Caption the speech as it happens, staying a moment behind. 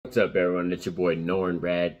What's up, everyone? It's your boy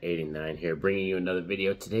NornRad89 here, bringing you another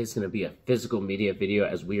video. Today's going to be a physical media video,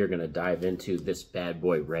 as we are going to dive into this bad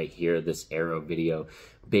boy right here, this Arrow video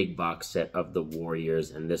big box set of the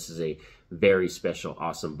Warriors. And this is a very special,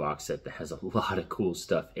 awesome box set that has a lot of cool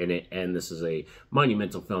stuff in it. And this is a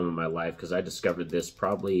monumental film in my life, because I discovered this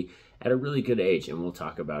probably at a really good age, and we'll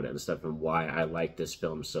talk about it and stuff and why I like this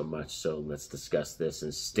film so much. So let's discuss this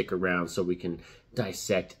and stick around so we can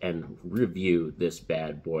dissect and review this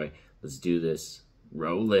bad boy. Let's do this.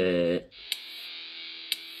 Roll it.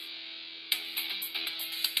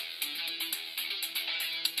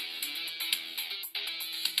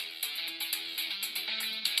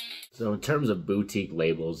 So in terms of boutique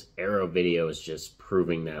labels, Arrow Video is just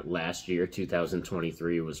proving that last year,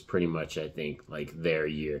 2023, was pretty much, I think, like their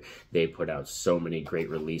year. They put out so many great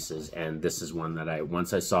releases, and this is one that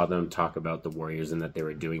once I saw them talk about the Warriors and that they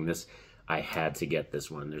were doing this, I had to get this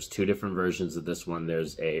one. There's two different versions of this one.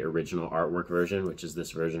 There's a original artwork version, which is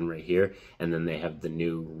this version right here, and then they have the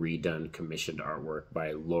new redone commissioned artwork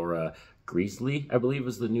by Laura Greasley, I believe,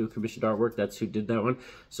 was the new commissioned artwork. That's who did that one.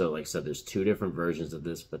 So like I said, there's two different versions of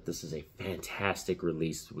this, but this is a fantastic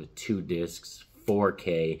release with 2 discs,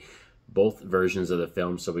 4K, both versions of the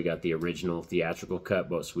film. So we got the original theatrical cut,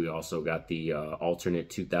 but we also got the alternate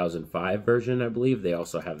 2005 version, I believe. They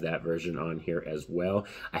also have that version on here as well.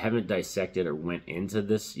 I haven't dissected or went into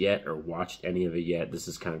this yet or watched any of it yet. This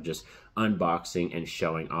is kind of just unboxing and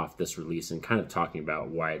showing off this release and kind of talking about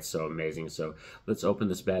why it's so amazing. So let's open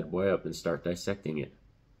this bad boy up and start dissecting it.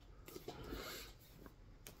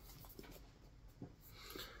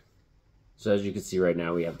 So as you can see right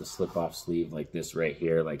now, we have the slip-off sleeve like this right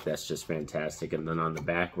here. Like, that's just fantastic. And then on the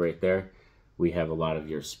back right there, we have a lot of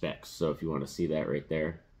your specs. So if you want to see that right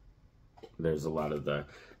there, there's a lot of the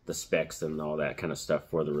specs and all that kind of stuff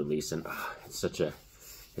for the release. And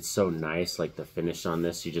it's so nice, like the finish on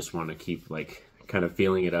this. You just want to keep like kind of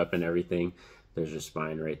feeling it up and everything. There's your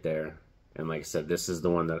spine right there. And like I said, this is the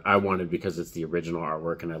one that I wanted because it's the original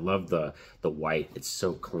artwork, and I love the white. It's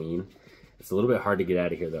so clean. It's a little bit hard to get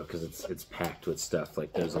out of here though, because it's packed with stuff.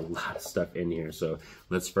 Like, there's a lot of stuff in here. So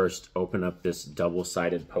let's first open up this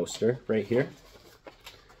double-sided poster right here.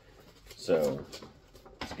 So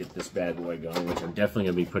let's get this bad boy going, which I'm definitely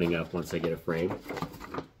gonna be putting up once I get a frame.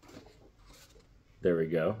 There we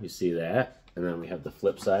go, you see that? And then we have the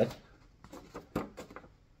flip side.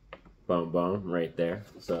 Boom, boom, right there.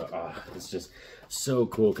 So it's just so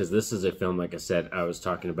cool, because this is a film, like I said, I was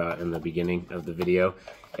talking about in the beginning of the video.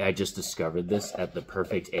 I just discovered this at the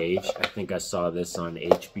perfect age. I think I saw this on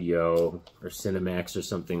HBO or Cinemax or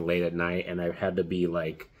something late at night, and I had to be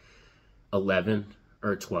like 11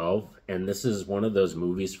 or 12. And this is one of those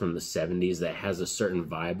movies from the 70s that has a certain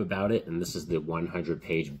vibe about it. And this is the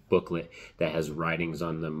 100-page booklet that has writings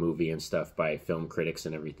on the movie and stuff by film critics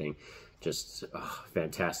and everything. Just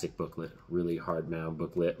fantastic booklet, really hardbound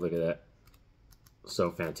booklet. Look at that, so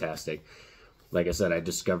fantastic. Like I said, I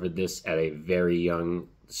discovered this at a very young,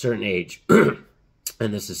 certain age, and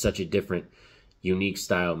this is such a different, unique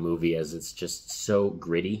style movie, as it's just so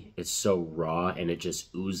gritty, it's so raw, and it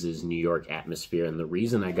just oozes New York atmosphere. And the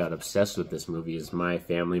reason I got obsessed with this movie is my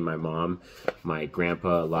family, my mom, my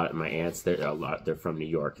grandpa, a lot of my aunts, they're from New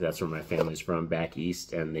York. That's where my family's from, back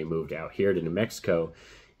east, and they moved out here to New Mexico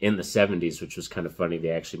in the 70s, which was kind of funny. They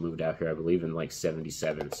actually moved out here, I believe, in like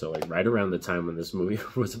 77. So like right around the time when this movie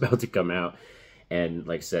was about to come out. And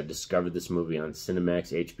like I said, discovered this movie on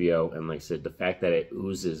Cinemax, HBO. And like I said, the fact that it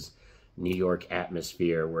oozes New York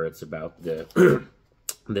atmosphere, where it's about the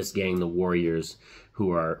this gang, the Warriors,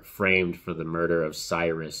 who are framed for the murder of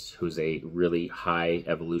Cyrus, who's a really high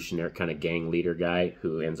evolutionary kind of gang leader guy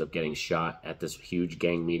who ends up getting shot at this huge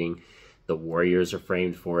gang meeting. The Warriors are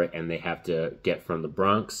framed for it, and they have to get from the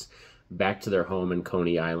Bronx back to their home in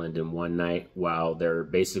Coney Island in one night, while they're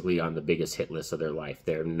basically on the biggest hit list of their life.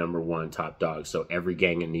 They're #1 top dog. So every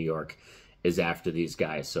gang in New York is after these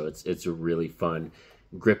guys. So it's a really fun,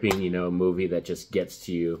 gripping, movie that just gets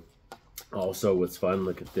to you. Also, what's fun,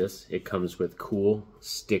 look at this. It comes with cool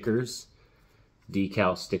stickers,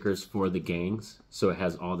 decal stickers for the gangs. So it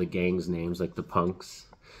has all the gangs' names, like the Punks,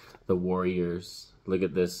 the Warriors. Look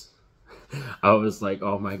at this. I was like,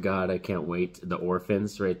 oh my god, I can't wait. The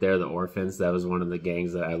Orphans right there, the Orphans. That was one of the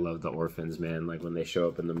gangs that I love, the Orphans, man. Like, when they show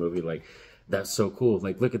up in the movie, like, that's so cool.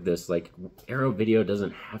 Like, look at this. Like, Arrow Video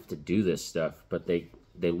doesn't have to do this stuff, but they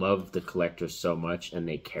love the collectors so much, and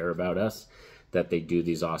they care about us, that they do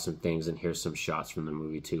these awesome things. And here's some shots from the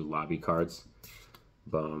movie too. Lobby cards.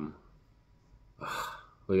 Boom.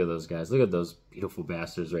 Look at those guys. Look at those beautiful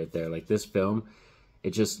bastards right there. Like, this film,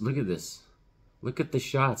 it just, look at this. Look at the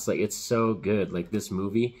shots. Like, it's so good. Like, this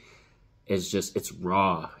movie, is just, it's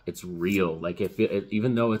raw, it's real. Like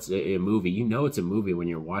even though it's a movie, you know it's a movie when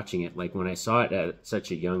you're watching it. Like when I saw it at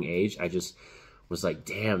such a young age, I just was like,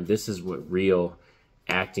 damn, this is what real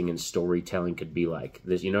acting and storytelling could be like.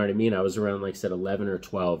 This, you know what I mean? I was around, like I said, 11 or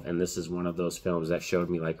 12, and this is one of those films that showed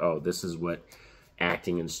me like, oh, this is what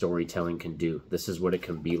acting and storytelling can do. This is what it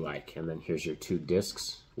can be like. And then here's your 2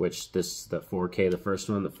 discs, which this, the 4K, the first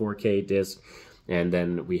one, the 4K disc, and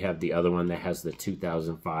then we have the other one that has the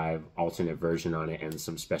 2005 alternate version on it and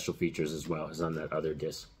some special features as well as on that other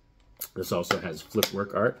disc. This also has flip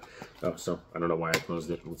work art. Oh, so I don't know why I closed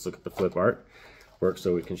it. Let's look at the flip art work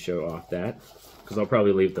so we can show off that, because I'll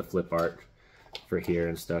probably leave the flip art for here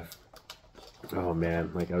and stuff. Oh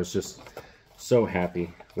man, like I was just so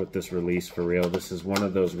happy with this release, for real. This is one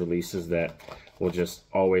of those releases that will just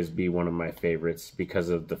always be one of my favorites because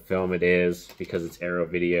of the film it is, because it's Arrow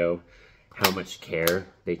Video, how much care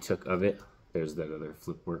they took of it. There's that other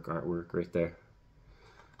flip work artwork right there.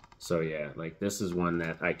 So yeah, like this is one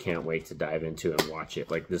that I can't wait to dive into and watch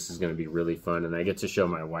it. Like this is going to be really fun, and I get to show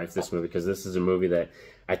my wife this movie because this is a movie that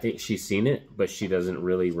I think she's seen it, but she doesn't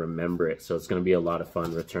really remember it. So it's going to be a lot of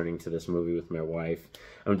fun returning to this movie with my wife.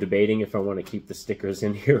 I'm debating if I want to keep the stickers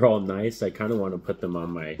in here all nice. I kind of want to put them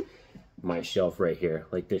on my shelf right here.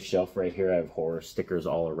 Like this shelf right here, I have horror stickers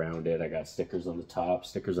all around it. I got stickers on the top,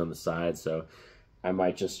 stickers on the side. So I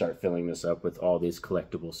might just start filling this up with all these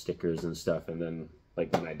collectible stickers and stuff, and then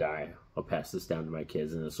like when I die, I'll pass this down to my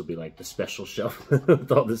kids, and this will be like the special shelf with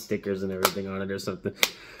all the stickers and everything on it or something.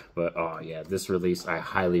 But oh yeah, this release, I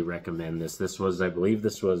highly recommend this. This was, I believe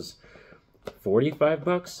this was 45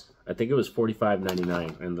 bucks. I think it was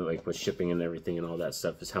 $45.99, and like with shipping and everything and all that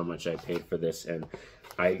stuff is how much I paid for this, and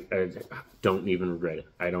I don't even regret it.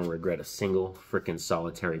 I don't regret a single freaking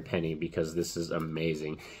solitary penny, because this is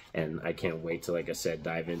amazing, and I can't wait to, like I said,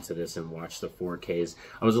 dive into this and watch the 4Ks.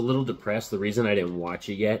 I was a little depressed. The reason I didn't watch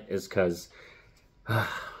it yet is because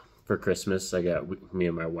for Christmas, me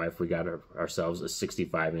and my wife, we got ourselves a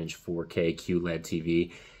 65-inch 4K QLED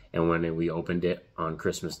TV. And when we opened it on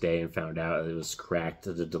Christmas Day and found out it was cracked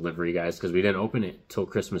to the delivery guys, because we didn't open it till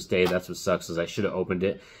Christmas Day. That's what sucks, is I should have opened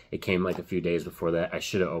it. It came like a few days before that. I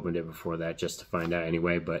should have opened it before that just to find out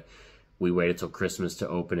anyway, but we waited till Christmas to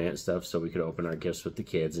open it and stuff so we could open our gifts with the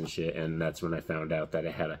kids and shit. And that's when I found out that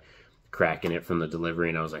it had a crack in it from the delivery,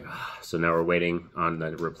 and I was like, oh. So now we're waiting on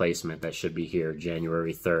the replacement that should be here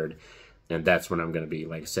January 3rd. And that's when I'm going to be,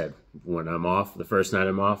 like I said, when I'm off, the first night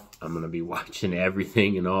I'm off, I'm going to be watching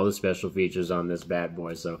everything and all the special features on this bad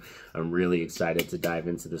boy. So I'm really excited to dive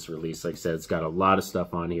into this release. Like I said, it's got a lot of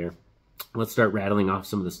stuff on here. Let's start rattling off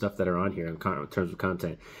some of the stuff that are on here in terms of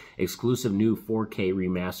content. Exclusive new 4K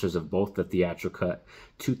remasters of both the theatrical cut,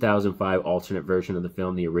 2005 alternate version of the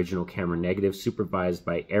film, the original camera negative, supervised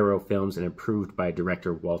by Arrow Films and improved by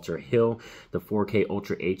director Walter Hill. The 4K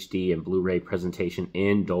Ultra HD and Blu-ray presentation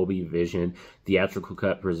in Dolby Vision. Theatrical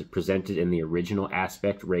cut presented in the original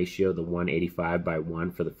aspect ratio, the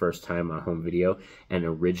 185:1 for the first time on home video, and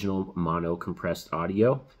original mono compressed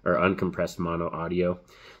audio, or uncompressed mono audio.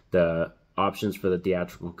 The options for the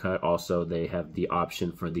theatrical cut, also they have the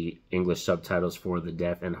option for the English subtitles for the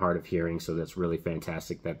deaf and hard of hearing, so that's really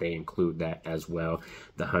fantastic that they include that as well.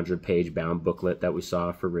 The 100-page bound booklet that we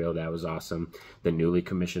saw, for real, that was awesome. The newly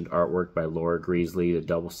commissioned artwork by Laura Greasley, the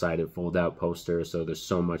double-sided fold-out poster, so there's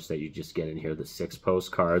so much that you just get in here. The 6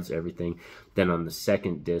 postcards, everything. Then on the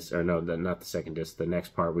second disc, or no, not the second disc, the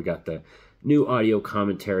next part, we got the new audio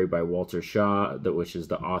commentary by Walter Shaw, which is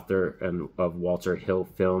the author of Walter Hill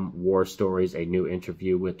film War Stories, a new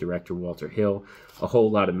interview with director Walter Hill, A Whole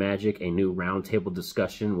Lot of Magic, a new roundtable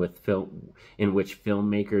discussion with in which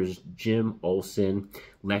filmmakers Jim Olsen,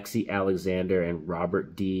 Lexi Alexander, and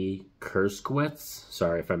Robert D. Kurskowitz,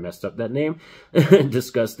 sorry if I messed up that name,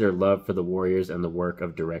 discuss their love for the Warriors and the work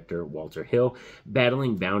of director Walter Hill.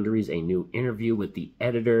 Battling Boundaries, a new interview with the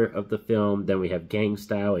editor of the film. Then we have Gang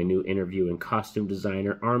Style, a new interview and costume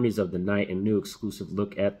designer. Armies of the Night, a new exclusive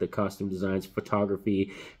look at the costume designs,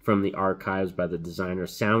 photography from the archives by the designer.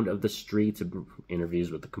 Sound of the Streets,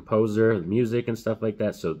 interviews with the composer, the music and stuff like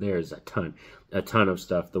that. So there's a ton of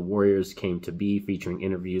stuff. The Warriors Came to Be, featuring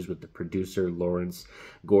interviews with the producer Lawrence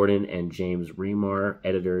Gordon and James Remar,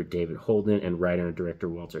 editor David Holden, and writer and director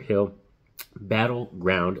Walter Hill.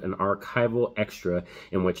 Battleground, an archival extra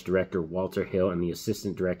in which director Walter Hill and the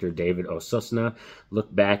assistant director David Ososna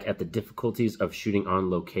look back at the difficulties of shooting on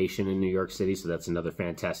location in New York City. So that's another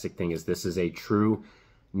fantastic thing, is this is a true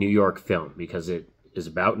New York film, because is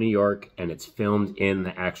about New York, and it's filmed in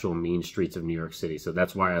the actual mean streets of New York City. So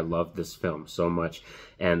that's why I love this film so much.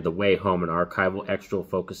 And The Way Home, an archival extra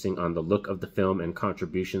focusing on the look of the film and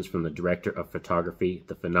contributions from the director of photography.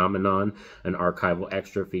 The Phenomenon, an archival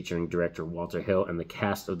extra featuring director Walter Hill and the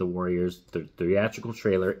cast of The Warriors, the theatrical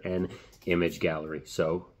trailer, and image gallery.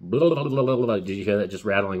 So, blah, blah, blah, blah, blah. Did you hear that just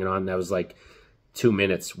rattling it on? That was like 2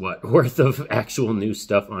 minutes worth of actual new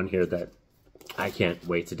stuff on here that I can't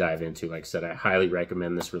wait to dive into. Like I said, I highly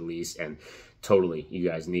recommend this release, and totally, you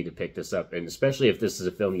guys need to pick this up. And especially if this is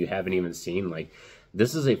a film you haven't even seen, like,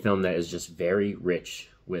 this is a film that is just very rich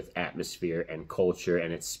with atmosphere and culture,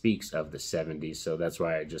 and it speaks of the 70s. So that's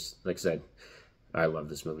why I just, like I said, I love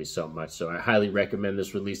this movie so much. So I highly recommend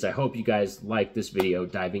this release. I hope you guys like this video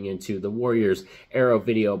diving into the Warriors Arrow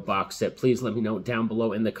Video box set. Please let me know down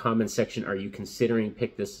below in the comment section, are you considering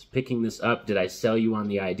picking this up? Did I sell you on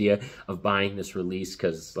the idea of buying this release?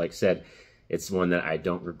 Because like I said, it's one that I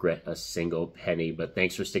don't regret a single penny. But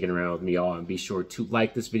thanks for sticking around with me, all. And be sure to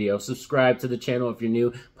like this video, subscribe to the channel if you're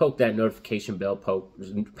new, poke that notification bell,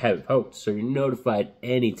 have it poked so you're notified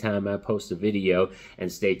anytime I post a video.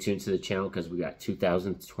 And stay tuned to the channel because we got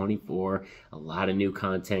 2024, a lot of new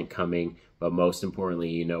content coming. But most importantly,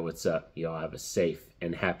 you know what's up. Y'all have a safe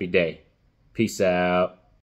and happy day. Peace out.